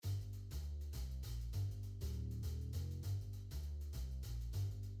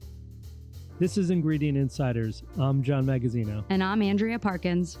This is Ingredient Insiders. I'm John Magazzino. And I'm Andrea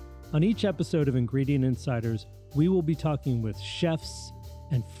Parkins. On each episode of Ingredient Insiders, we will be talking with chefs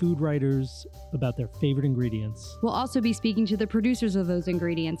and food writers about their favorite ingredients. We'll also be speaking to the producers of those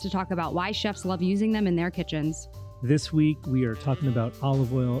ingredients to talk about why chefs love using them in their kitchens. This week, we are talking about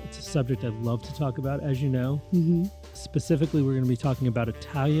olive oil. It's a subject I love to talk about, as you know. Specifically, we're going to be talking about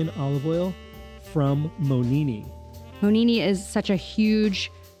Italian olive oil from Monini. Monini is such a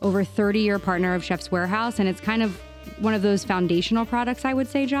huge, over 30-year partner of Chef's Warehouse, and it's kind of one of those foundational products, I would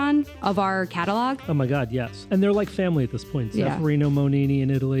say, John, of our catalog. Oh my God, yes. And they're like family at this point. Yeah. Zaffarino Monini in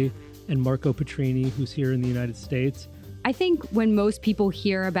Italy and Marco Petrini, who's here in the United States. I think when most people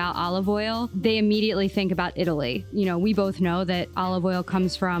hear about olive oil, they immediately think about Italy. You know, we both know that olive oil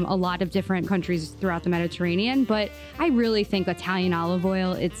comes from a lot of different countries throughout the Mediterranean, but I really think Italian olive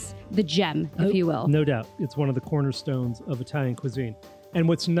oil, it's the gem, if you will. No doubt. It's one of the cornerstones of Italian cuisine. And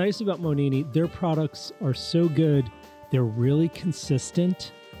what's nice about Monini, their products are so good. They're really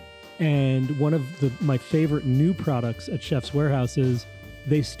consistent. And one of my favorite new products at Chef's Warehouse is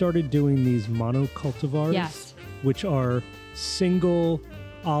they started doing these monocultivars, Yes. which are single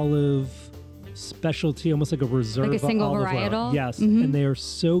olive specialty, almost like a reserve Like a single olive varietal? oil. Yes. And they are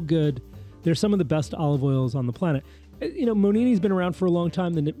so good. They're some of the best olive oils on the planet. You know, Monini's been around for a long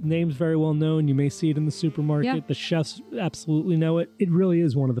time. The name's very well known. You may see it in the supermarket. Yeah. The chefs absolutely know it. It really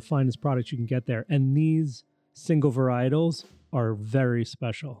is one of the finest products you can get there. And these single varietals are very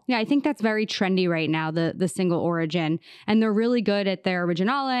special. Yeah, I think that's very trendy right now, the single origin. And they're really good at their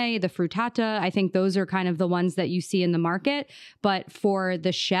Originale, the Fruttata. I think those are kind of the ones that you see in the market. But for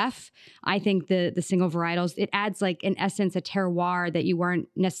the chef, I think the single varietals, it adds like, in essence, a terroir that you weren't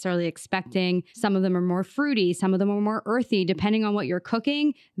necessarily expecting. Some of them are more fruity. Some of them are more earthy. Depending on what you're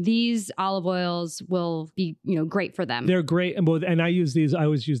cooking, these olive oils will be, great for them. They're great. And I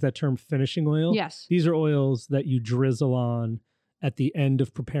always use that term finishing oil. Yes. These are oils that you drizzle on at the end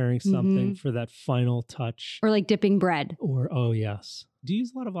of preparing something for that final touch. Or like dipping bread. Or, oh yes. Do you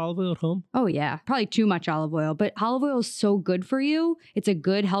use a lot of olive oil at home? Oh yeah, probably too much olive oil, but olive oil is so good for you. It's a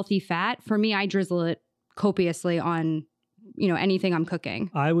good, healthy fat. For me, I drizzle it copiously on, anything I'm cooking.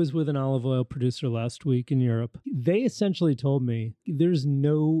 I was with an olive oil producer last week in Europe. They essentially told me there's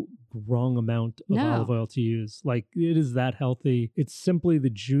no wrong amount of olive oil to use. Like, it is that healthy. It's simply the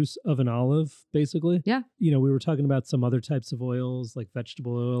juice of an olive, basically. Yeah. We were talking about some other types of oils like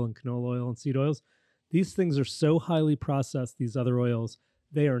vegetable oil and canola oil and seed oils. These things are so highly processed, these other oils,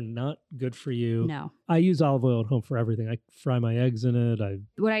 they are not good for you. No. I use olive oil at home for everything. I fry my eggs in it.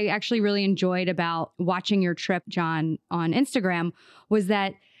 What I actually really enjoyed about watching your trip, John, on Instagram was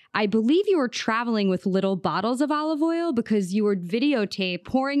that I believe you were traveling with little bottles of olive oil because you would videotape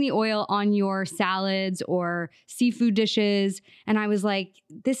pouring the oil on your salads or seafood dishes. And I was like,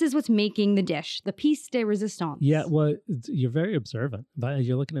 this is what's making the dish, the piece de resistance. Yeah, well, you're very observant.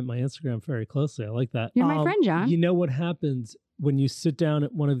 You're looking at my Instagram very closely. I like that. You're my friend, John. You know what happens when you sit down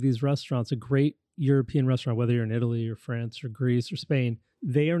at one of these restaurants, a great European restaurant, whether you're in Italy or France or Greece or Spain,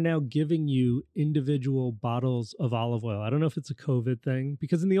 they are now giving you individual bottles of olive oil. I don't know if it's a COVID thing,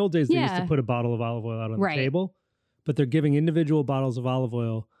 because in the old days, they used to put a bottle of olive oil out on the table, but they're giving individual bottles of olive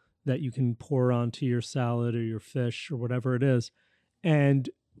oil that you can pour onto your salad or your fish or whatever it is. And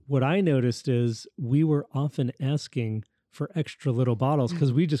what I noticed is we were often asking for extra little bottles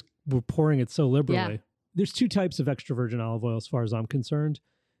because we just were pouring it so liberally. Yeah. There's two types of extra virgin olive oil as far as I'm concerned.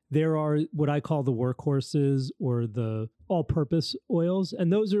 There are what I call the workhorses or the all-purpose oils.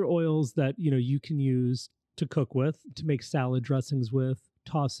 And those are oils that, you can use to cook with, to make salad dressings with,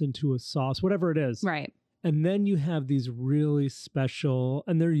 toss into a sauce, whatever it is. Right. And then you have these really special,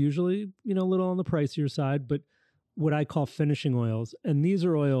 and they're usually, a little on the pricier side, but what I call finishing oils. And these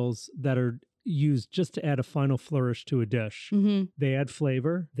are oils that are used just to add a final flourish to a dish. Mm-hmm. They add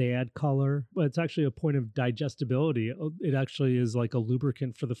flavor, they add color, but it's actually a point of digestibility. It actually is like a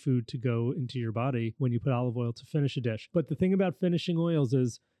lubricant for the food to go into your body when you put olive oil to finish a dish. But the thing about finishing oils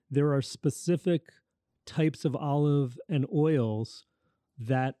is there are specific types of olive and oils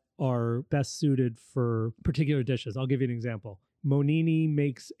that are best suited for particular dishes. I'll give you an example. Monini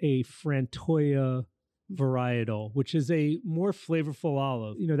makes a Frantoia varietal, which is a more flavorful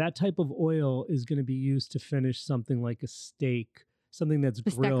olive. That type of oil is going to be used to finish something like a steak, something that's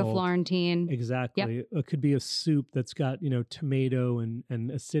grilled. Bistecca Florentine. Exactly. Yep. It could be a soup that's got, tomato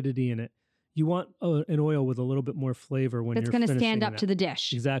and acidity in it. You want an oil with a little bit more flavor when that's you're going to finishing stand up that. to the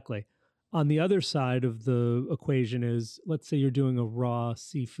dish. Exactly. On the other side of the equation is, let's say you're doing a raw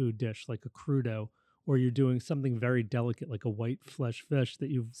seafood dish like a crudo or you're doing something very delicate like a white flesh fish that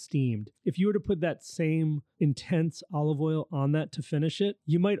you've steamed, if you were to put that same intense olive oil on that to finish it,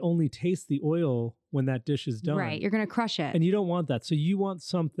 you might only taste the oil when that dish is done. Right. You're going to crush it. And you don't want that. So you want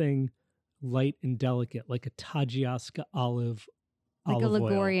something light and delicate, like a Tajiaska olive like a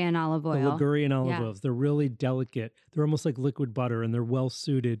Ligurian olive oil. The Ligurian olive oils. They're really delicate. They're almost like liquid butter, and they're well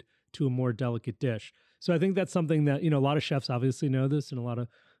suited to a more delicate dish. So I think that's something that, a lot of chefs obviously know this, and a lot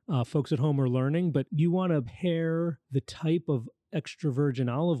of folks at home are learning, but you want to pair the type of extra virgin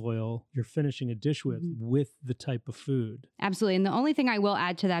olive oil you're finishing a dish with the type of food. Absolutely. And the only thing I will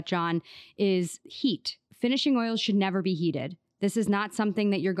add to that, John, is heat. Finishing oils should never be heated. This is not something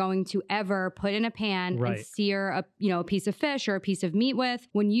that you're going to ever put in a pan and sear a piece of fish or a piece of meat with.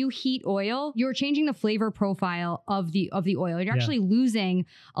 When you heat oil, you're changing the flavor profile of the oil. You're actually losing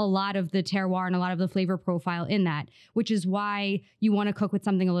a lot of the terroir and a lot of the flavor profile in that, which is why you want to cook with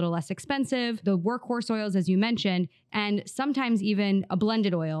something a little less expensive. The workhorse oils, as you mentioned, and sometimes even a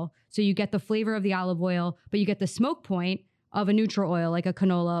blended oil. So you get the flavor of the olive oil, but you get the smoke point of a neutral oil like a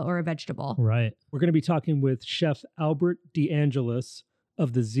canola or a vegetable. Right. We're going to be talking with Chef Albert DeAngelis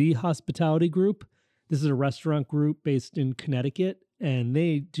of the Z Hospitality Group. This is a restaurant group based in Connecticut, and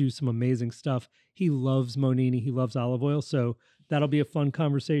they do some amazing stuff. He loves Monini. He loves olive oil. So that'll be a fun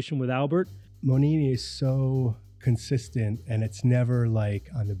conversation with Albert. Monini is so consistent, and it's never like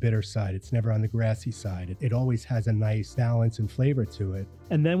on the bitter side. It's never on the grassy side. It always has a nice balance and flavor to it.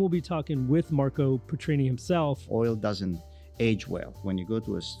 And then we'll be talking with Marco Petrini himself. Oil doesn't age well. When you go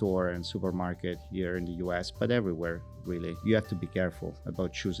to a store and supermarket here in the US, but everywhere really, you have to be careful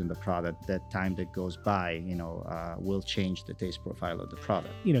about choosing the product. That time that goes by, will change the taste profile of the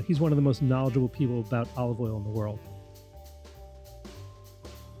product. He's one of the most knowledgeable people about olive oil in the world.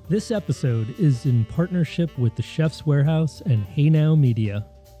 This episode is in partnership with the Chef's Warehouse and Hey Now Media.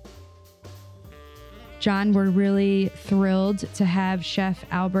 John, we're really thrilled to have Chef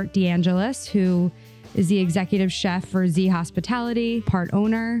Albert DeAngelis, who is the executive chef for Z Hospitality, part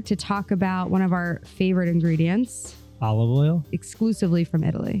owner, to talk about one of our favorite ingredients. Olive oil? Exclusively from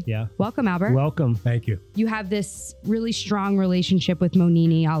Italy. Yeah. Welcome, Albert. Welcome. Thank you. You have this really strong relationship with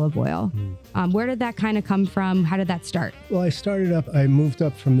Monini olive oil. Where did that kind of come from? How did that start? Well, I moved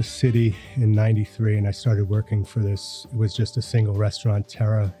up from the city in 93, and I started working for this. It was just a single restaurant,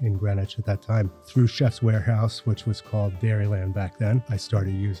 Terra, in Greenwich at that time. Through Chef's Warehouse, which was called Dairyland back then, I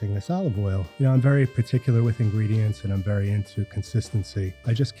started using this olive oil. I'm very particular with ingredients, and I'm very into consistency.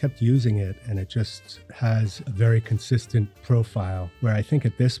 I just kept using it, and it just has a very consistent profile, where I think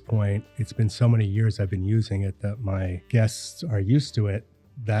at this point, it's been so many years I've been using it that my guests are used to it,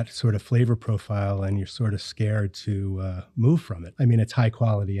 that sort of flavor profile, and you're sort of scared to move from it. I mean, it's high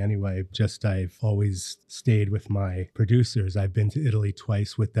quality anyway. I've always stayed with my producers. I've been to Italy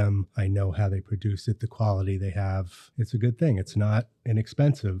twice with them. I know how they produce it, the quality they have. It's a good thing. It's not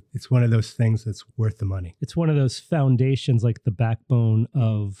inexpensive. It's one of those things that's worth the money. It's one of those foundations, like the backbone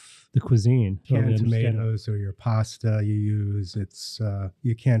of the cuisine. Canned tomatoes or your pasta you use, it's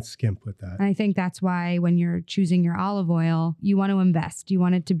you can't skimp with that. And I think that's why when you're choosing your olive oil, you want to invest. You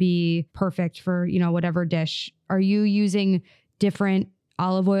want it to be perfect for, whatever dish. Are you using different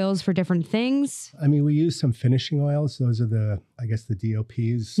olive oils for different things? I mean, we use some finishing oils. Those are the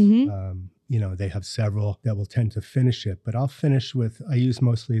DOPs. They have several that will tend to finish it, but I use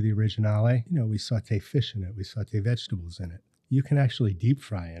mostly the Originale. We saute fish in it. We saute vegetables in it. You can actually deep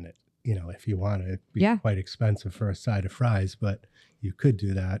fry in it, if you want. It'd be quite expensive for a side of fries, but you could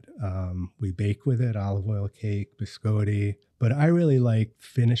do that. We bake with it, olive oil cake, biscotti. But I really like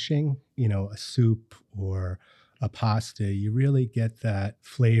finishing, a soup or a pasta. You really get that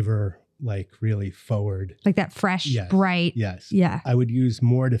flavor really forward. Like that fresh, bright. Yes. Yeah. I would use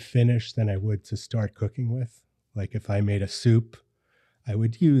more to finish than I would to start cooking with. Like if I made a soup, I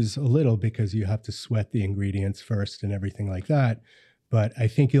would use a little because you have to sweat the ingredients first and everything like that. But I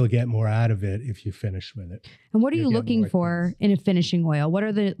think you'll get more out of it if you finish with it. And what are you looking for in a finishing oil? What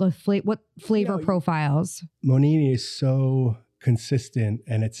are what flavor profiles? Monini is so consistent,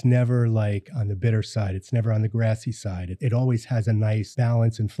 and it's never like on the bitter side. It's never on the grassy side. It always has a nice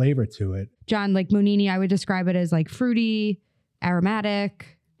balance and flavor to it. John, like Monini, I would describe it as like fruity,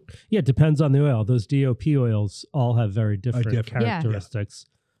 aromatic. Yeah, it depends on the oil. Those DOP oils all have very different characteristics.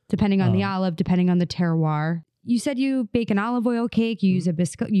 Depending on the olive, depending on the terroir. You said you bake an olive oil cake. You use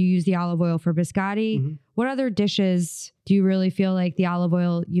you use the olive oil for biscotti. What other dishes do you really feel like the olive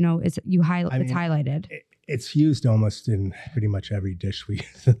oil, it's highlighted? It's used almost in pretty much every dish we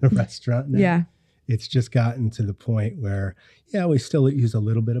use in the restaurant now. Yeah. It's just gotten to the point where, we still use a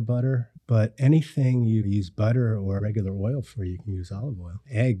little bit of butter, But anything you use butter or regular oil for, you can use olive oil.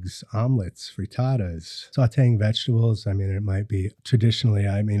 Eggs, omelets, frittatas, sauteing vegetables. I mean, it might be traditionally,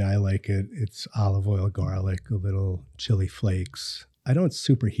 I like it. It's olive oil, garlic, a little chili flakes. I don't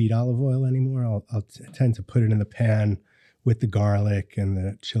superheat olive oil anymore. I'll tend to put it in the pan with the garlic and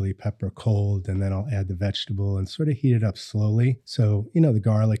the chili pepper cold, and then I'll add the vegetable and sort of heat it up slowly. So, the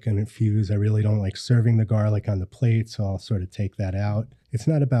garlic can infuse. I really don't like serving the garlic on the plate, so I'll sort of take that out. It's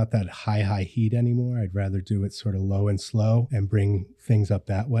not about that high heat anymore. I'd rather do it sort of low and slow and bring things up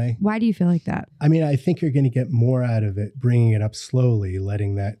that way. Why do you feel like that? I mean, I think you're going to get more out of it bringing it up slowly,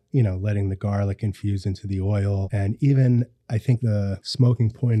 letting the garlic infuse into the oil. And even I think the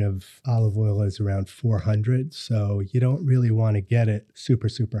smoking point of olive oil is around 400. So you don't really want to get it super,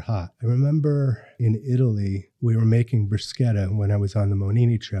 super hot. I remember in Italy, we were making bruschetta when I was on the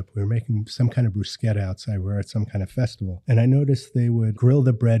Monini trip. We were making some kind of bruschetta outside. We were at some kind of festival. And I noticed they would grill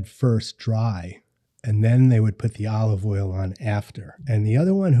the bread first dry, and then they would put the olive oil on after. And the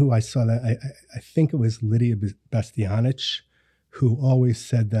other one who I saw that, I think it was Lydia Bastianich, who always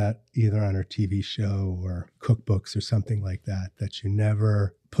said that either on her TV show or cookbooks or something like that, that you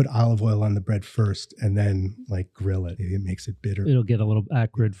never put olive oil on the bread first and then like grill it. It makes it bitter. It'll get a little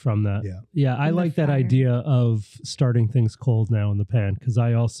acrid from that. Yeah, I like that idea of starting things cold now in the pan, because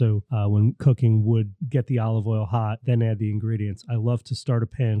I also, when cooking, would get the olive oil hot, then add the ingredients. I love to start a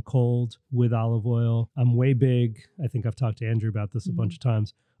pan cold with olive oil. I'm way big. I think I've talked to Andrew about this a bunch of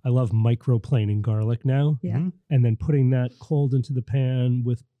times. I love microplaning garlic now. Yeah. And then putting that cold into the pan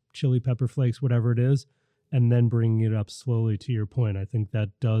with chili pepper flakes, whatever it is, and then bringing it up slowly. To your point, I think that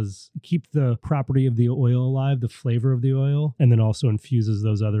does keep the property of the oil alive, the flavor of the oil, and then also infuses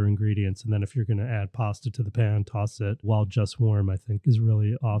those other ingredients. And then if you're going to add pasta to the pan, toss it while just warm, I think is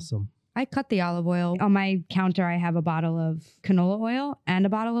really awesome. I cut the olive oil. On my counter, I have a bottle of canola oil and a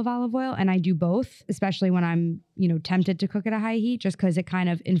bottle of olive oil, and I do both, especially when I'm, tempted to cook at a high heat, just because it kind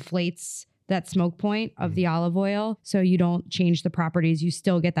of inflates that smoke point of the olive oil. So you don't change the properties. You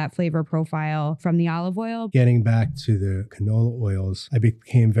still get that flavor profile from the olive oil. Getting back to the canola oils, I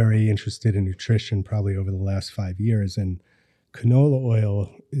became very interested in nutrition probably over the last 5 years, and canola oil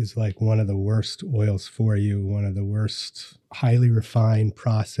is like one of the worst oils for you, one of the worst highly refined,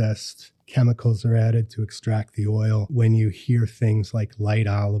 processed chemicals are added to extract the oil. When you hear things like light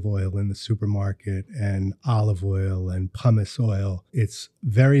olive oil in the supermarket and olive oil and pumice oil, it's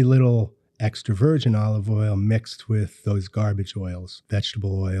very little extra virgin olive oil mixed with those garbage oils.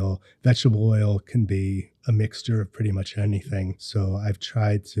 Vegetable oil can be a mixture of pretty much anything. So I've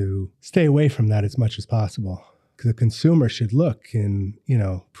tried to stay away from that as much as possible. The consumer should look in,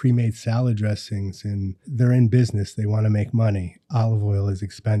 pre-made salad dressings, and they're in business. They want to make money. Olive oil is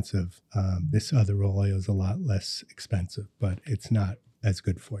expensive. This other oil is a lot less expensive, but it's not as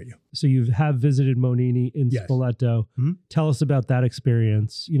good for you. So you have visited Monini in Spoleto. Mm-hmm. Tell us about that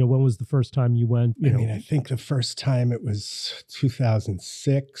experience. When was the first time you went? I think the first time it was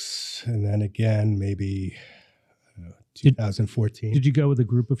 2006, and then again, maybe 2014. Did you go with a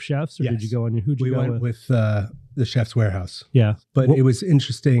group of chefs, or did you go on? Who'd you go with? We went with the Chef's Warehouse. Yeah, but it was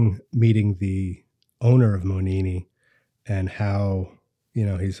interesting meeting the owner of Monini and how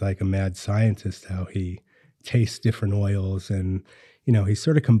he's like a mad scientist. How he tastes different oils, and he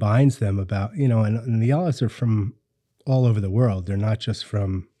sort of combines them about and the olives are from all over the world. They're not just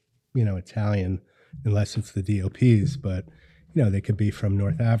from Italian, unless it's the DOPs, but they could be from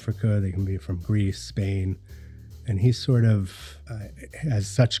North Africa, they can be from Greece, Spain. And he sort of has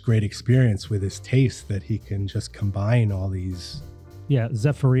such great experience with his taste that he can just combine all these. Yeah,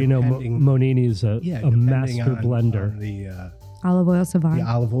 Zeffirino Monini is a master blender. On the olive oil savant. The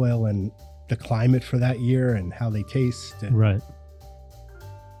olive oil and the climate for that year and how they taste. Right.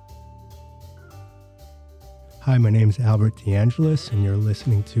 Hi, my name is Albert DeAngelis, and you're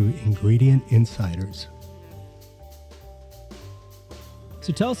listening to Ingredient Insiders.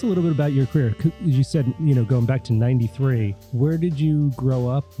 So tell us a little bit about your career. You said, going back to 93, where did you grow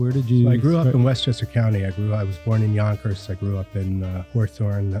up? Where did you... So I grew up in Westchester County. I was born in Yonkers. I grew up in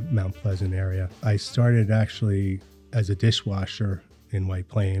Hawthorne, Mount Pleasant area. I started actually as a dishwasher in White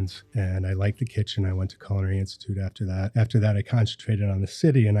Plains, and I liked the kitchen. I went to Culinary Institute after that. After that, I concentrated on the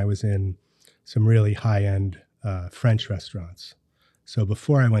city, and I was in some really high-end French restaurants. So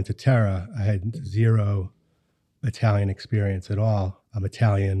before I went to Terra, I had zero Italian experience at all. I'm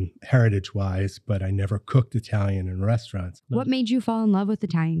Italian heritage-wise, but I never cooked Italian in restaurants. What made you fall in love with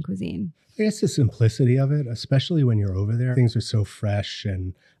Italian cuisine? I guess the simplicity of it, especially when you're over there. Things are so fresh,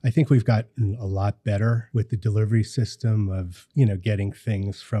 and I think we've gotten a lot better with the delivery system of, getting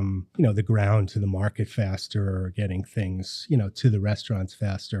things from, the ground to the market faster, or getting things, to the restaurants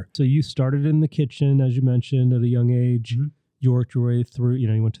faster. So you started in the kitchen, as you mentioned, at a young age. Mm-hmm. You worked your way through,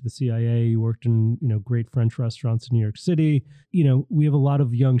 you went to the CIA, you worked in, great French restaurants in New York City. We have a lot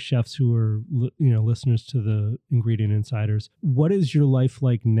of young chefs who are, listeners to the Ingredient Insiders. What is your life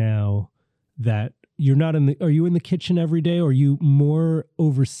like now that you're not are you in the kitchen every day? Or are you more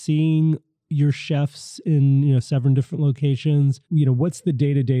overseeing your chefs in, 7 different locations? What's the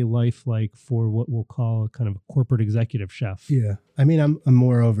day-to-day life like for what we'll call a kind of corporate executive chef? Yeah. I mean, I'm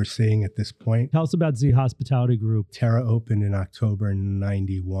more overseeing at this point. Tell us about Z Hospitality Group. Terra opened in October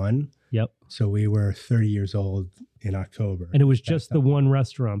 91. Yep. So we were 30 years old in October. And it was just the one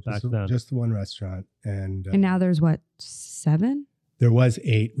restaurant back then. Just the one restaurant. And now there's 7? There was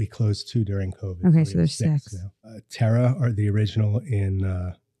 8. We closed 2 during COVID. Okay, so there's 6 now. Terra are the original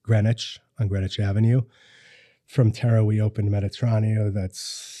in Greenwich, on Greenwich Avenue. From Terra, we opened Mediterraneo.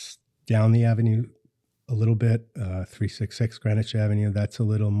 That's down the avenue a little bit, 366 Greenwich Avenue. That's a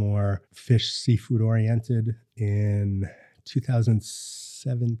little more fish, seafood oriented. In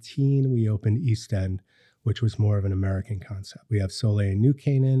 2017, we opened East End, which was more of an American concept. We have Soleil in New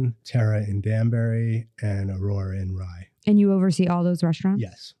Canaan, Terra in Danbury, and Aurora in Rye. And you oversee all those restaurants?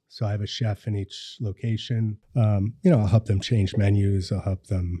 Yes. So I have a chef in each location. I'll help them change menus. I'll help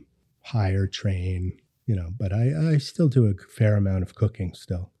them hire, train, but I still do a fair amount of cooking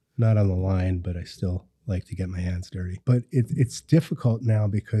still. Not on the line, but I still like to get my hands dirty. But it's difficult now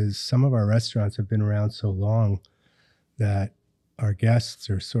because some of our restaurants have been around so long that our guests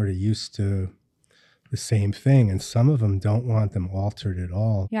are sort of used to the same thing, and some of them don't want them altered at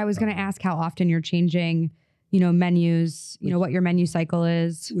all. Yeah, I was going to ask how often you're changing, menus, what your menu cycle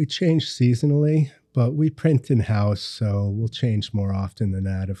is. We change seasonally, but we print in-house, so we'll change more often than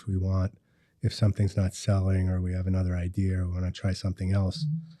that if we want, if something's not selling or we have another idea or want to try something else.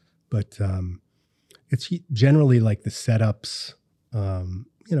 Mm-hmm. But it's generally like the setups.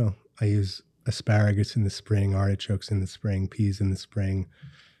 I use asparagus in the spring, artichokes in the spring, peas in the spring,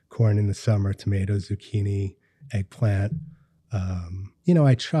 corn in the summer, tomatoes, zucchini, eggplant.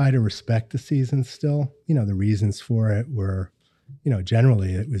 I try to respect the seasons still. The reasons for it were,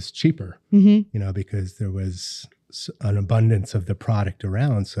 generally it was cheaper, mm-hmm. Because there was an abundance of the product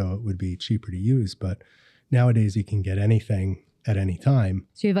around, so it would be cheaper to use. But nowadays you can get anything at any time.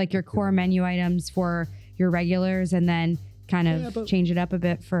 So you have like your core menu items for your regulars and then kind of change it up a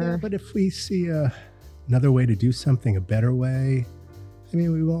bit for... Yeah, but if we see another way to do something, a better way, we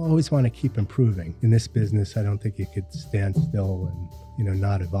will always want to keep improving. In this business, I don't think you could stand still and,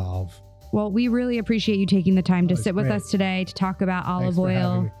 not evolve. Well, we really appreciate you taking the time to sit with us today to talk about olive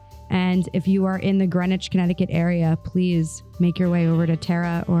oil. And if you are in the Greenwich, Connecticut area, please make your way over to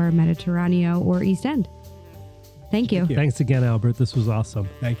Terra or Mediterraneo or East End. Thank you. Thanks again, Albert. This was awesome.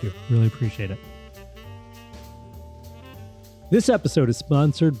 Thank you. Really appreciate it. This episode is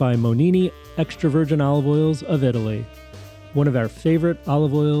sponsored by Monini Extra Virgin Olive Oils of Italy, one of our favorite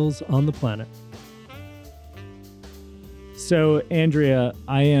olive oils on the planet. So, Andrea,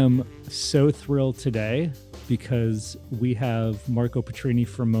 I am so thrilled today because we have Marco Petrini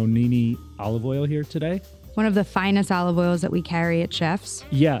from Monini Olive Oil here today. One of the finest olive oils that we carry at Chefs.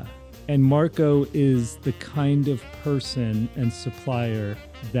 Yeah. And Marco is the kind of person and supplier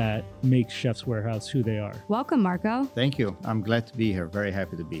that makes Chef's Warehouse who they are. Welcome, Marco. Thank you. I'm glad to be here. Very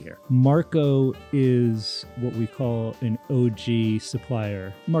happy to be here. Marco is what we call an OG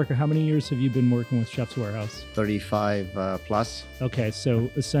supplier. Marco, how many years have you been working with Chef's Warehouse? 35 plus. Okay, so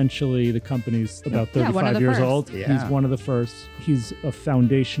essentially the company's about 35 years old. Yeah. He's one of the first. He's a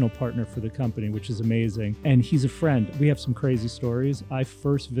foundational partner for the company, which is amazing. And he's a friend. We have some crazy stories. I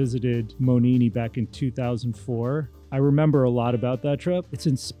first visited Monini back in 2004. I remember a lot about that trip. It's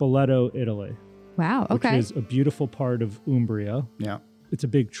in Spoleto, Italy. Wow, okay. Which is a beautiful part of Umbria. Yeah. It's a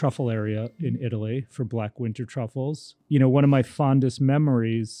big truffle area in Italy for black winter truffles. One of my fondest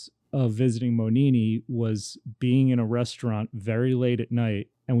memories of visiting Monini was being in a restaurant very late at night,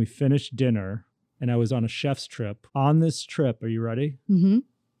 and we finished dinner, and I was on a chef's trip. On this trip, are you ready? Mm-hmm.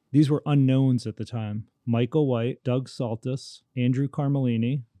 These were unknowns at the time. Michael White, Doug Saltis, Andrew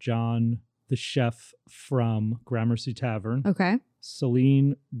Carmelini, John, the chef from Gramercy Tavern. Okay.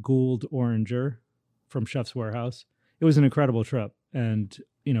 Celine Gould Oranger from Chef's Warehouse. It was an incredible trip. And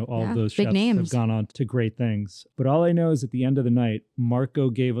all of those big chefs names have gone on to great things. But all I know is at the end of the night, Marco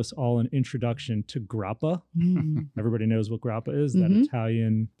gave us all an introduction to grappa. Everybody knows what grappa is, that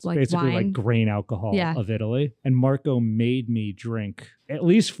Italian, it's like basically wine. like grain alcohol Yeah. of Italy. And Marco made me drink at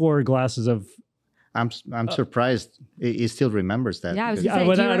least 4 glasses of. I'm surprised he still remembers that. Yeah, I was because-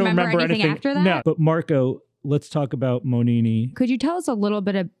 gonna say, do you I don't remember remember anything after that? No, but Marco, let's talk about Monini. Could you tell us a little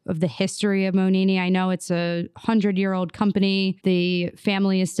bit of the history of Monini? I know it's a 100-year-old company. The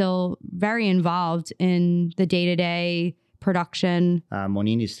family is still very involved in the day-to-day production.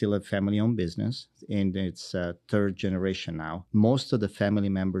 Monini is still a family-owned business, and it's third generation now. Most of the family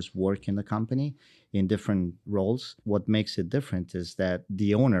members work in the company in different roles. What makes it different is that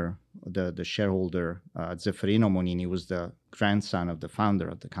the owner, the shareholder, Zeffirino Monini, was the grandson of the founder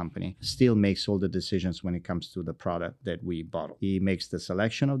of the company, still makes all the decisions when it comes to the product that we bottle. He makes the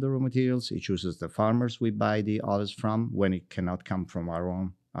selection of the raw materials. He chooses the farmers we buy the olives from when it cannot come from our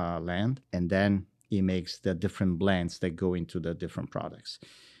own land. And then he makes the different blends that go into the different products.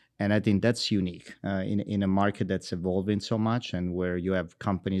 And I think that's unique in a market that's evolving so much, and where you have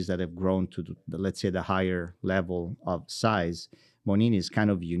companies that have grown to, let's say, the higher level of size. Monini is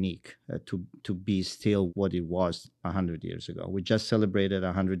kind of unique to be still what it was 100 years ago. We just celebrated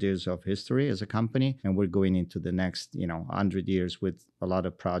 100 years of history as a company, and we're going into the next 100 years with a lot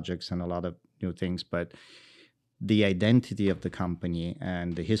of projects and a lot of new things. But the identity of the company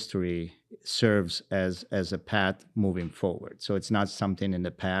and the history serves as a path moving forward. So it's not something in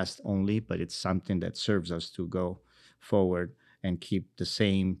the past only, but it's something that serves us to go forward and keep the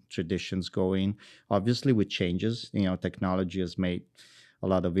same traditions going. Obviously, with changes, technology has made a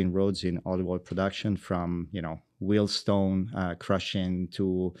lot of inroads in olive oil production, from wheelstone crushing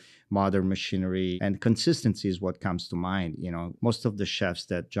to modern machinery, and consistency is what comes to mind. Most of the chefs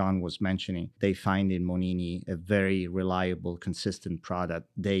that John was mentioning, they find in Monini a very reliable, consistent product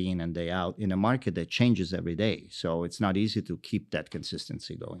day in and day out in a market that changes every day. So it's not easy to keep that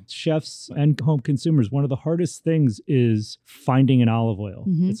consistency going. Chefs and home consumers, one of the hardest things is finding an olive oil.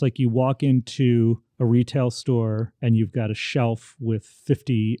 It's like you walk into a retail store and you've got a shelf with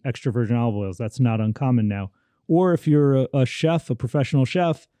 50 extra virgin olive oils. That's not uncommon now. Or if you're a chef, a professional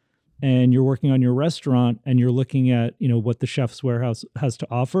chef, and you're working on your restaurant and you're looking at, what the Chef's Warehouse has to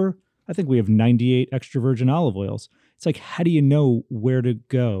offer, I think we have 98 extra virgin olive oils. It's like, how do you know where to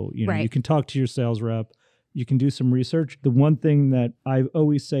go? Right. You can talk to your sales rep. You can do some research. The one thing that I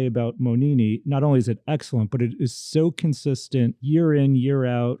always say about Monini, not only is it excellent, but it is so consistent year in, year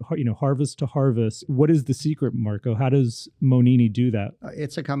out, harvest to harvest. What is the secret, Marco? How does Monini do that?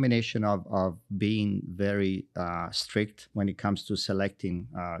 It's a combination of being very strict when it comes to selecting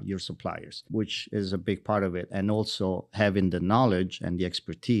your suppliers, which is a big part of it, and also having the knowledge and the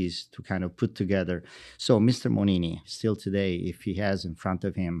expertise to kind of put together. So Mr. Monini, still today, if he has in front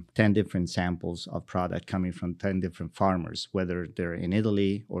of him 10 different samples of product coming from 10 different farmers, whether they're in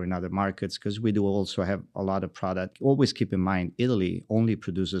Italy or in other markets, because we do also have a lot of product. Always keep in mind, Italy only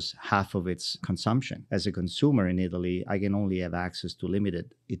produces half of its consumption. As a consumer in Italy, I can only have access to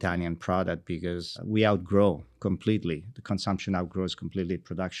limited Italian product because we outgrow completely. The consumption outgrows completely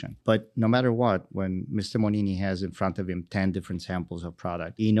production. But no matter what, when Mr. Monini has in front of him 10 different samples of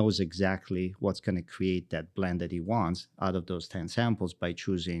product, he knows exactly what's going to create that blend that he wants out of those 10 samples by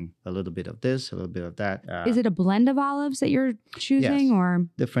choosing a little bit of this, a little bit of that. Is it a blend of olives that you're choosing? Yes. Or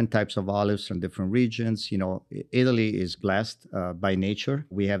different types of olives from different regions? Italy is blessed by nature.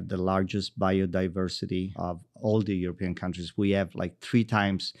 We have the largest biodiversity of all the European countries. We have like 3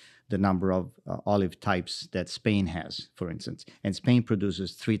 times the number of olive types that Spain has, for instance. And Spain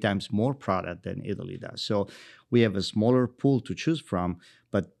produces 3 times more product than Italy does. So we have a smaller pool to choose from,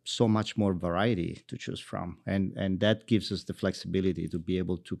 but so much more variety to choose from. And that gives us the flexibility to be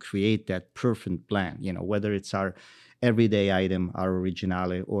able to create that perfect blend, whether it's our everyday item, our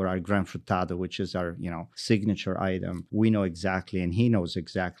originale, or our Gran Fruttato, which is our, signature item. We know exactly, and he knows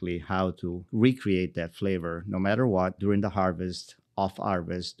exactly how to recreate that flavor, no matter what, during the harvest, off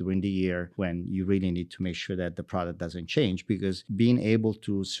harvest, during the year, when you really need to make sure that the product doesn't change, because being able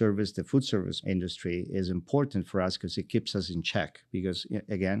to service the food service industry is important for us because it keeps us in check. Because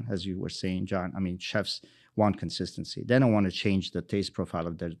again, as you were saying, John, chefs want consistency. They don't want to change the taste profile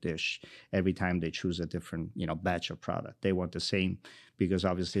of their dish every time they choose a different, batch of product. They want the same because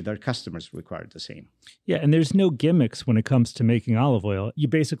obviously their customers require the same. Yeah, and there's no gimmicks when it comes to making olive oil. You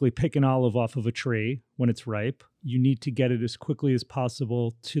basically pick an olive off of a tree when it's ripe. You need to get it as quickly as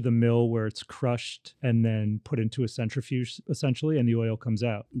possible to the mill where it's crushed and then put into a centrifuge, essentially, and the oil comes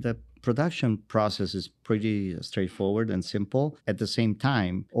out. The production process is pretty straightforward and simple. At the same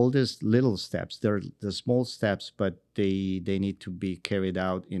time, all these little steps, they're the small steps, but they need to be carried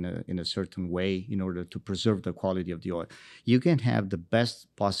out in a certain way in order to preserve the quality of the oil. You can have the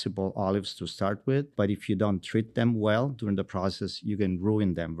best possible olives to start with, but if you don't treat them well during the process, you can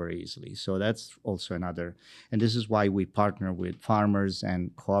ruin them very easily. So that's also another. And this is why we partner with farmers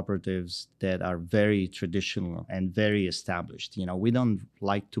and cooperatives that are very traditional and very established. We don't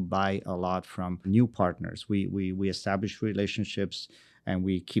like to buy a lot from new partners. We establish relationships and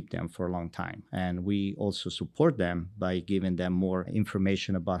we keep them for a long time. And we also support them by giving them more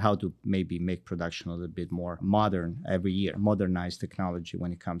information about how to maybe make production a little bit more modern every year, modernize technology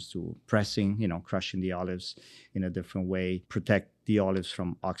when it comes to pressing, crushing the olives in a different way, protect the olives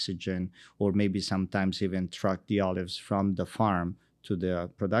from oxygen, or maybe sometimes even truck the olives from the farm to the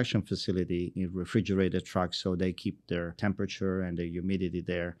production facility in refrigerated trucks so they keep their temperature and the humidity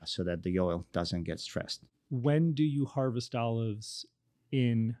there so that the oil doesn't get stressed. When do you harvest olives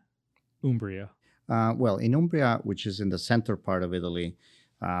in Umbria? Well, in Umbria, which is in the center part of Italy,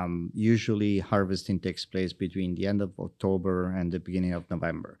 usually harvesting takes place between the end of October and the beginning of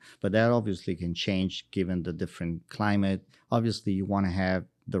November. But that obviously can change given the different climate. Obviously, you want to have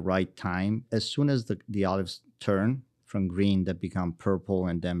the right time. As soon as the olives turn from green that become purple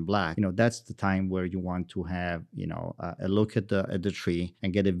and then black, that's the time where you want to have, a look at the tree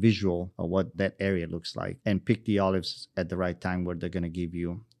and get a visual of what that area looks like and pick the olives at the right time where they're going to give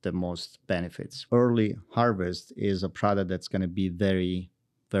you the most benefits. Early harvest is a product that's going to be very,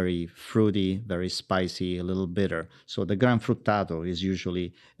 very fruity, very spicy, a little bitter. So the Gran Fruttato is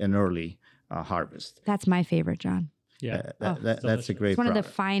usually an early harvest. That's my favorite, John. Yeah, that's a great It's one product.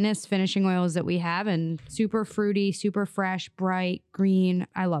 of the finest finishing oils that we have, and super fruity, super fresh, bright, green.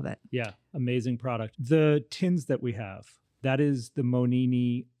 I love it. Yeah, amazing product. The tins that we have, that is the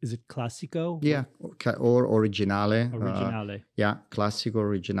Monini, is it Classico? Yeah, or Originale. Originale. Yeah, Classico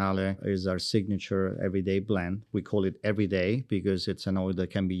Originale is our signature everyday blend. We call it everyday because it's an oil that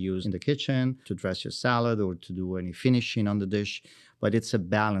can be used in the kitchen to dress your salad or to do any finishing on the dish. But it's a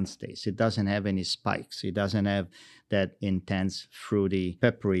balanced taste. It doesn't have any spikes. It doesn't have that intense, fruity,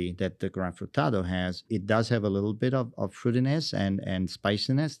 peppery that the Gran Fruttato has. It does have a little bit of fruitiness and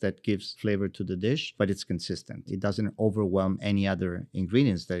spiciness that gives flavor to the dish, but it's consistent. It doesn't overwhelm any other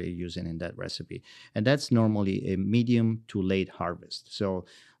ingredients that you're using in that recipe. And that's normally a medium to late harvest. So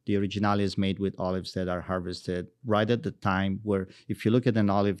the Originale is made with olives that are harvested right at the time where if you look at an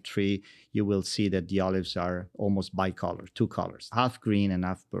olive tree, you will see that the olives are almost bicolor, two colors, half green and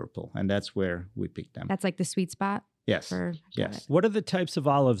half purple. And that's where we pick them. That's like the sweet spot. Yes. Yes. What are the types of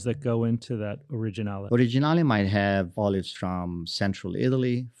olives that go into that Originale? Originale might have olives from central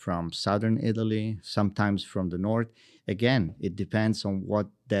Italy, from southern Italy, sometimes from the north. Again, it depends on what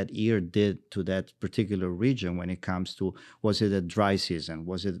that year did to that particular region when it comes to, was it a dry season?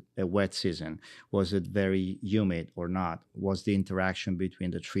 Was it a wet season? Was it very humid or not? Was the interaction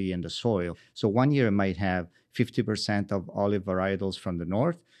between the tree and the soil? So one year it might have 50% of olive varietals from the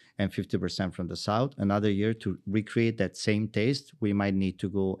north and 50% from the south. Another year, to recreate that same taste, we might need to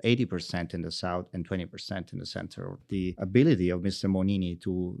go 80% in the south and 20% in the center. The ability of Mr. Monini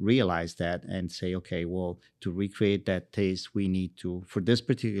to realize that and say, okay, well, to recreate that taste, we need to, for this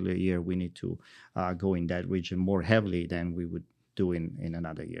particular year, we need to go in that region more heavily than we would do in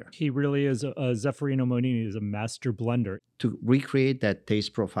another year. He really is, Zeffirino Monini is a master blender. To recreate that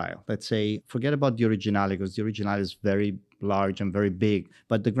taste profile, let's say, forget about the Originale, because the Originale is very large and very big,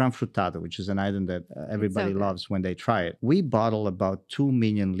 but the Gran Fruttato, which is an item that everybody loves when they try it. We bottle about 2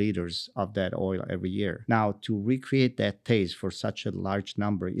 million liters of that oil every year. Now, to recreate that taste for such a large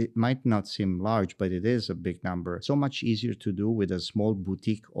number, it might not seem large, but it is a big number. So much easier to do with a small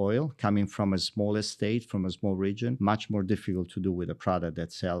boutique oil coming from a small estate, from a small region, much more difficult to do with a product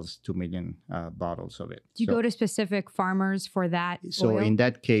that sells 2 million bottles of it. Do you go to specific farmers for that So oil? in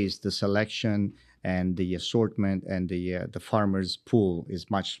that case, the selection and the assortment and the farmer's pool is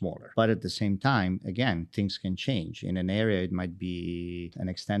much smaller. But at the same time, again, things can change. In an area, it might be an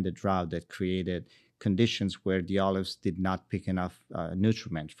extended drought that created conditions where the olives did not pick enough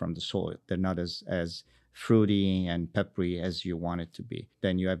nutriment from the soil. They're not as fruity and peppery as you want it to be.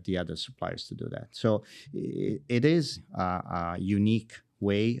 Then you have the other suppliers to do that. So it is a unique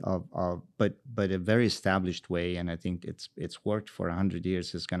way but a very established way, and I think it's worked for 100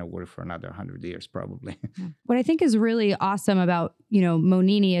 years. It's going to work for another 100 years probably. What I think is really awesome about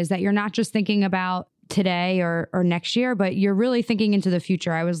Monini is that you're not just thinking about today or next year, but you're really thinking into the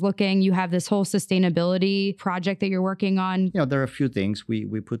future. I was looking, you have this whole sustainability project that you're working on. There are a few things. We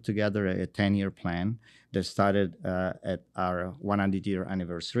put together a 10-year plan that started at our 100-year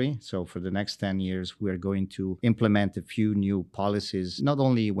anniversary. So for the next 10 years, we're going to implement a few new policies, not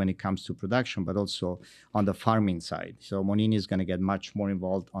only when it comes to production, but also on the farming side. So Monini is going to get much more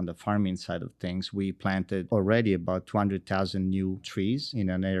involved on the farming side of things. We planted already about 200,000 new trees in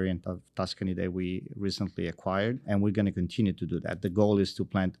an area of Tuscany that we recently acquired, and we're going to continue to do that. The goal is to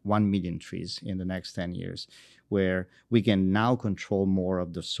plant 1 million trees in the next 10 years, where we can now control more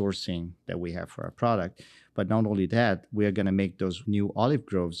of the sourcing that we have for our product. But not only that, we are going to make those new olive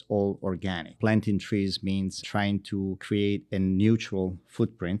groves all organic. Planting trees means trying to create a neutral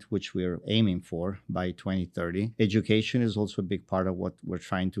footprint, which we're aiming for by 2030. Education is also a big part of what we're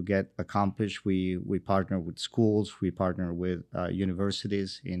trying to get accomplished. We partner with schools, we partner with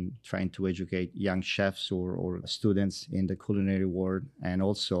universities in trying to educate young chefs or students in the culinary world, and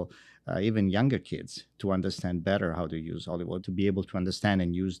also even younger kids to understand better how to use olive oil, to be able to understand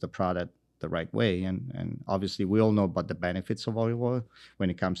and use the product the right way. And obviously, we all know about the benefits of olive oil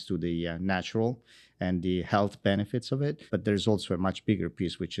when it comes to the natural and the health benefits of it. But there's also a much bigger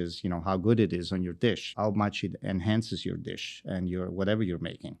piece, which is, how good it is on your dish, how much it enhances your dish and whatever you're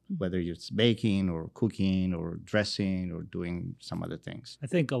making, whether it's baking or cooking or dressing or doing some other things. I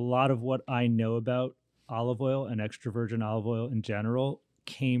think a lot of what I know about olive oil and extra virgin olive oil in general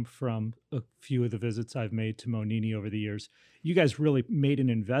came from a few of the visits I've made to Monini over the years. You guys really made an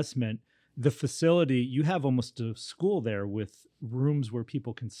investment. The facility, you have almost a school there with rooms where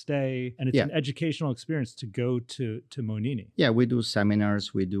people can stay, and it's an educational experience to go to Monini. Yeah, we do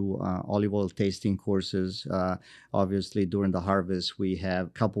seminars, we do olive oil tasting courses. Obviously, during the harvest, we have a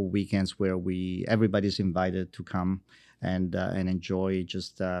couple weekends where everybody's invited to come and enjoy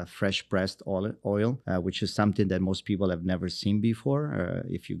just fresh pressed oil, which is something that most people have never seen before.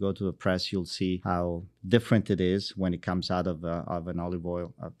 If you go to the press, you'll see how different it is when it comes out of an olive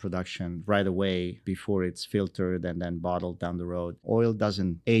oil production right away before it's filtered and then bottled down the road. Oil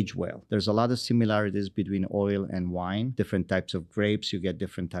doesn't age well. There's a lot of similarities between oil and wine. Different types of grapes, you get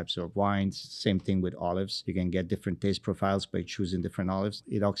different types of wines. Same thing with olives. You can get different taste profiles by choosing different olives.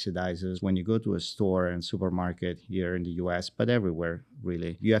 It oxidizes. When you go to a store and supermarket here in the US, but everywhere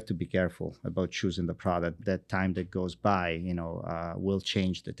really, you have to be careful about choosing the product. That time that goes by, will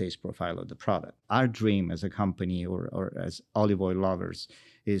change the taste profile of the product. Our dream as a company or as olive oil lovers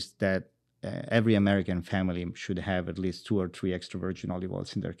is that every American family should have at least 2 or 3 extra virgin olive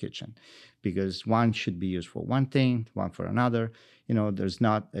oils in their kitchen, because one should be used for one thing, one for another. There's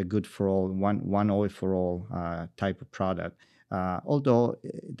not a good for all, one oil for all type of product. Although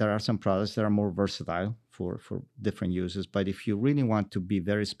there are some products that are more versatile for different uses. But if you really want to be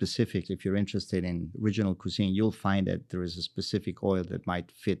very specific, if you're interested in regional cuisine, you'll find that there is a specific oil that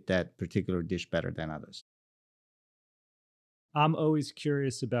might fit that particular dish better than others. I'm always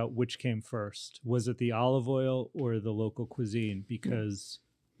curious about which came first. Was it the olive oil or the local cuisine? Because,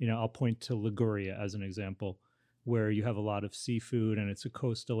 I'll point to Liguria as an example, where you have a lot of seafood and it's a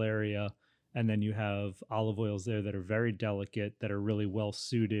coastal area. And then you have olive oils there that are very delicate, that are really well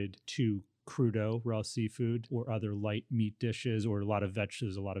suited to crudo, raw seafood, or other light meat dishes, or a lot of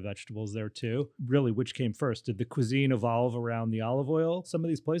vegetables there too. Really, which came first? Did the cuisine evolve around the olive oil? Some of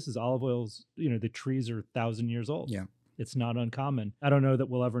these places, olive oils, the trees are 1,000 years old. Yeah. It's not uncommon. I don't know that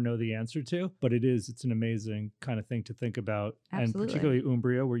we'll ever know the answer to, but it's an amazing kind of thing to think about. Absolutely. And particularly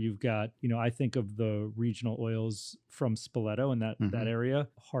Umbria, where you've got, I think of the regional oils from Spoleto and that area,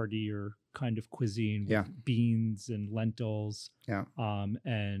 heartier kind of cuisine with beans and lentils,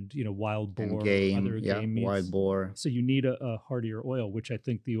 and wild boar, and game, other game meats. Wild boar. So you need a heartier oil, which I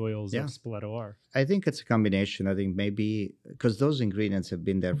think the oils of Spoleto are. I think it's a combination. I think maybe because those ingredients have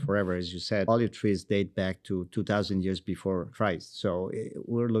been there forever, as you said. Olive trees date back to 2,000 years before Christ. So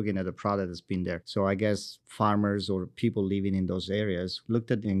we're looking at a product that's been there. So I guess farmers or people living in those areas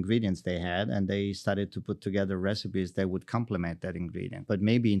looked at the ingredients they had and they started to put together recipes that would complement that ingredient. But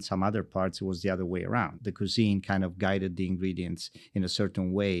maybe in some other parts, it was the other way around. The cuisine kind of guided the ingredients in a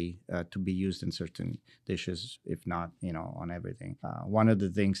certain way to be used in certain dishes, if not, on everything. One of the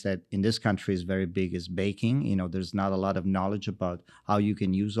things that in this country is very big is baking. There's not a lot of knowledge about how you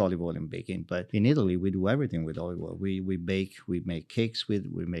can use olive oil in baking. But in Italy, we do everything with olive oil. We bake, we make cakes we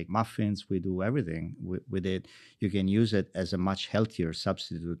make muffins, we do everything with it. You can use it as a much healthier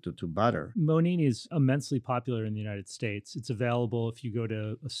substitute to butter. Monini is immensely popular in the United States. It's available if you go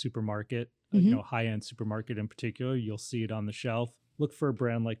to a supermarket, high-end supermarket in particular. You'll see it on the shelf. look for a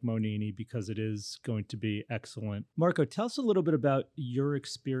brand like Monini because it is going to be excellent. Marco, tell us a little bit about your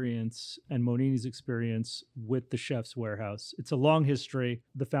experience and Monini's experience with the Chef's Warehouse. It's a long history.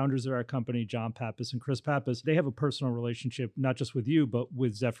 The founders of our company, John Pappas and Chris Pappas, they have a personal relationship, not just with you, but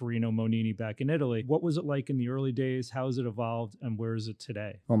with Zeffirino Monini back in Italy. What was it like in the early days? How has it evolved? And where is it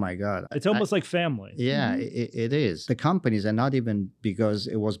today? Oh my God. It's almost like family. Yeah, it is. The companies are not even because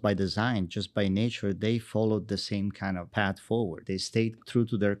it was by design, just by nature, they followed the same kind of path forward. They stayed true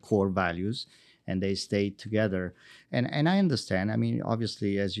to their core values and they stayed together. And I understand. I mean,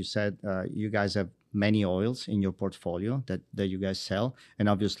 obviously, as you said, you guys have many oils in your portfolio that you guys sell. And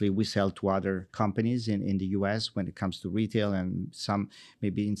obviously we sell to other companies in the US when it comes to retail and some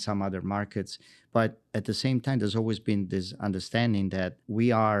maybe in some other markets. But at the same time, there's always been this understanding that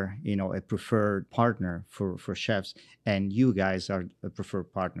we are, a preferred partner for chefs, and you guys are a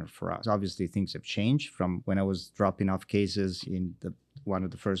preferred partner for us. Obviously, things have changed from when I was dropping off cases in one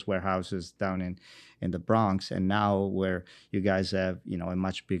of the first warehouses down in the Bronx, and now where you guys have, a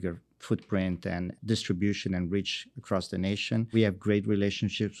much bigger footprint and distribution and reach across the nation. We have great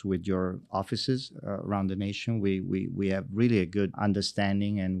relationships with your offices around the nation. We have really a good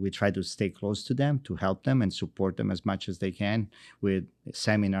understanding, and we try to stay close to them to help them and support them as much as they can with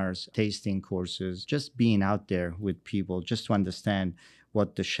seminars, tasting courses, just being out there with people just to understand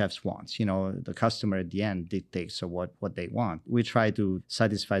what the chefs wants. The customer at the end dictates what they want. We try to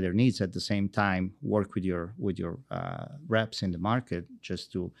satisfy their needs at the same time, work with your reps in the market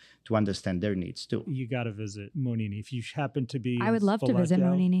just to understand their needs too. You got to visit Monini. If you happen to be I would love to visit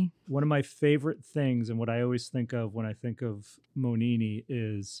Monini. One of my favorite things and what I always think of when I think of Monini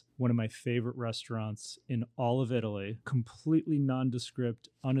is one of my favorite restaurants in all of Italy, completely nondescript,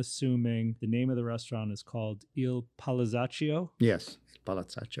 unassuming. The name of the restaurant is called Il Palazzaccio. Yes,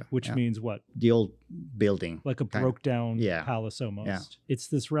 Palazzaccio. Which means what? The old building. Like a broke down palace almost. Yeah. It's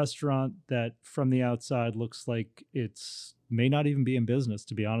this restaurant that from the outside looks like it's may not even be in business,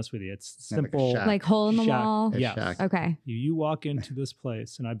 to be honest with you. It's simple. Like hole in the wall? Yes. Okay. You walk into this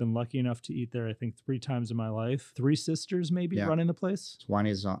place, and I've been lucky enough to eat there, I think, 3 times in my life. 3 sisters maybe running the place. One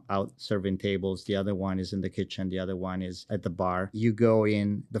is out serving tables. The other one is in the kitchen. The other one is at the bar. You go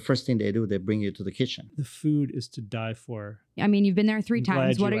in. The first thing they do, they bring you to the kitchen. The food is to die for. I mean, you've been there 3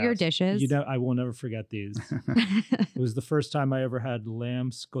 times. What are your dishes? I will never forget these. It was the first time I ever had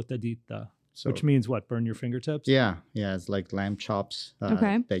lamb scottadita. Which means what? Burn your fingertips? Yeah. It's like lamb chops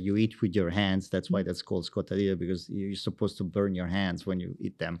that you eat with your hands. That's why that's called scottadita, because you're supposed to burn your hands when you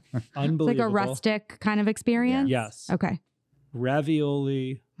eat them. Unbelievable. It's like a rustic kind of experience? Yeah. Yes. Okay.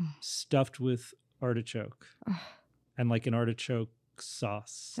 Ravioli stuffed with artichoke and like an artichoke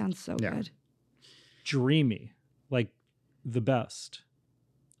sauce. Sounds so good. Dreamy. Like the best.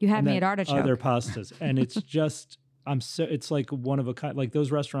 You had me at artichoke. Other pastas. And it's just... it's like one of a kind. Like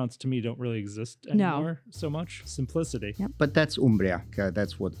those restaurants to me don't really exist anymore so much. Simplicity. Yep. But that's Umbria.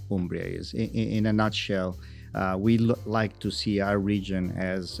 That's what Umbria is. In a nutshell, we like to see our region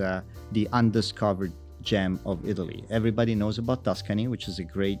as the undiscovered gem of Italy. Everybody knows about Tuscany, which is a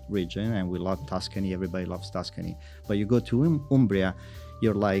great region, and we love Tuscany. Everybody loves Tuscany. But you go to Umbria,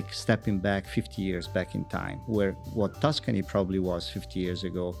 you're like stepping back 50 years back in time, where what Tuscany probably was 50 years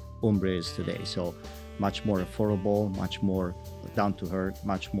ago, Umbria is today. So much more affordable, much more down to earth,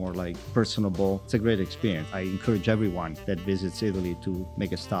 much more like personable. It's a great experience. I encourage everyone that visits Italy to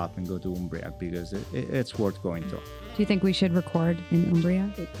make a stop and go to Umbria because it's worth going to. Do you think we should record in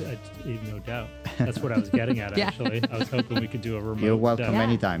Umbria? No doubt. That's what I was getting at, actually. I was hoping we could do a remote. You're welcome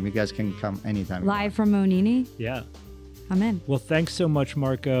anytime. You guys can come anytime. Live from Monini? Yeah. I'm in. Well, thanks so much,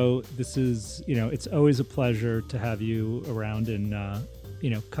 Marco. This is, it's always a pleasure to have you around and,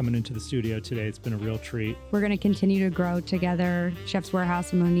 coming into the studio today. It's been a real treat. We're going to continue to grow together, Chef's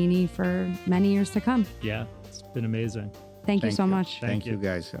Warehouse and Monini, for many years to come. Yeah, it's been amazing. Thank you so much. Thank you,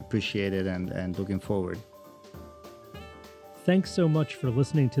 guys. Appreciate it and looking forward. Thanks so much for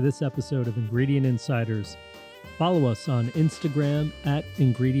listening to this episode of Ingredient Insiders. Follow us on Instagram at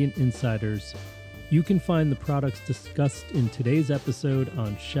Ingredient Insiders. You can find the products discussed in today's episode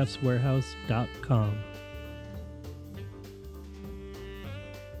on chefswarehouse.com.